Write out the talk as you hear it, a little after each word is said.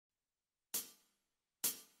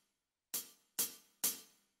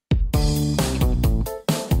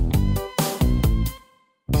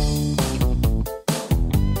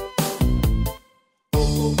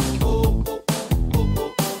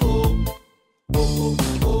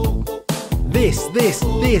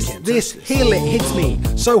this hill, it hits me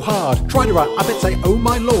so hard. Try to run up it, say, oh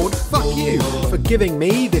my lord, fuck you for giving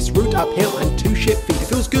me this route uphill and 2 shit feet. It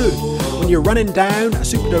feels good when you're running down a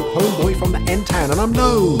super dope homeboy from the end town, and I'm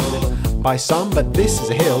known by some, but this is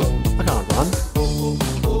a hill I can't run.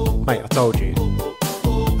 Mate, I told you,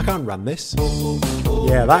 I can't run this.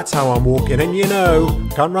 Yeah, that's how I'm walking, and you know,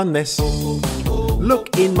 I can't run this.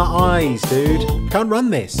 Look in my eyes, dude. I can't run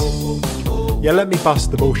this. Yeah, let me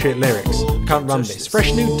bust the bullshit lyrics. I can't run this.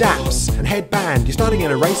 Fresh new daps and headband. You're starting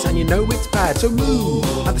in a race and you know it's bad, so move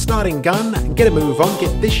at the starting gun and get a move on.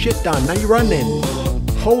 Get this shit done. Now you're running.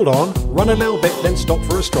 Hold on, run a little bit, then stop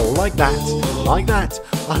for a stroll like that. Like that.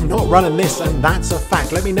 I'm not running this, and that's a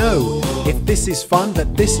fact. Let me know if this is fun,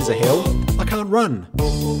 that this is a hill I can't run.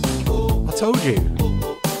 I told you,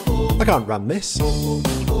 I can't run this.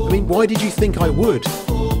 I mean, why did you think I would?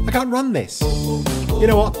 I can't run this. You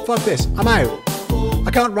know what? Fuck this. I'm out.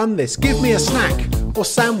 I can't run this. Give me a snack or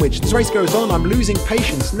sandwich. This race goes on. I'm losing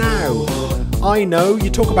patience now. I know you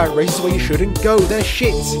talk about races where you shouldn't go. They're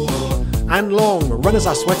shit and long. Runners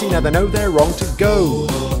are sweating now. They know they're wrong to go.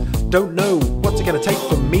 Don't know what's it going to take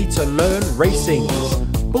for me to learn racing's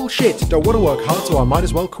bullshit. Don't want to work hard, so I might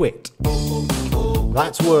as well quit.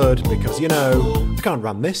 That's word, because you know, I can't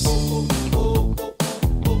run this.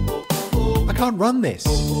 I can't run this.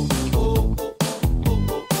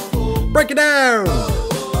 Break it down!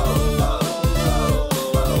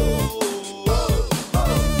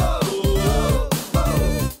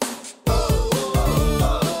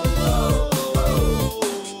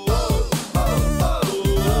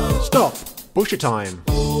 Stop! Bullshit time.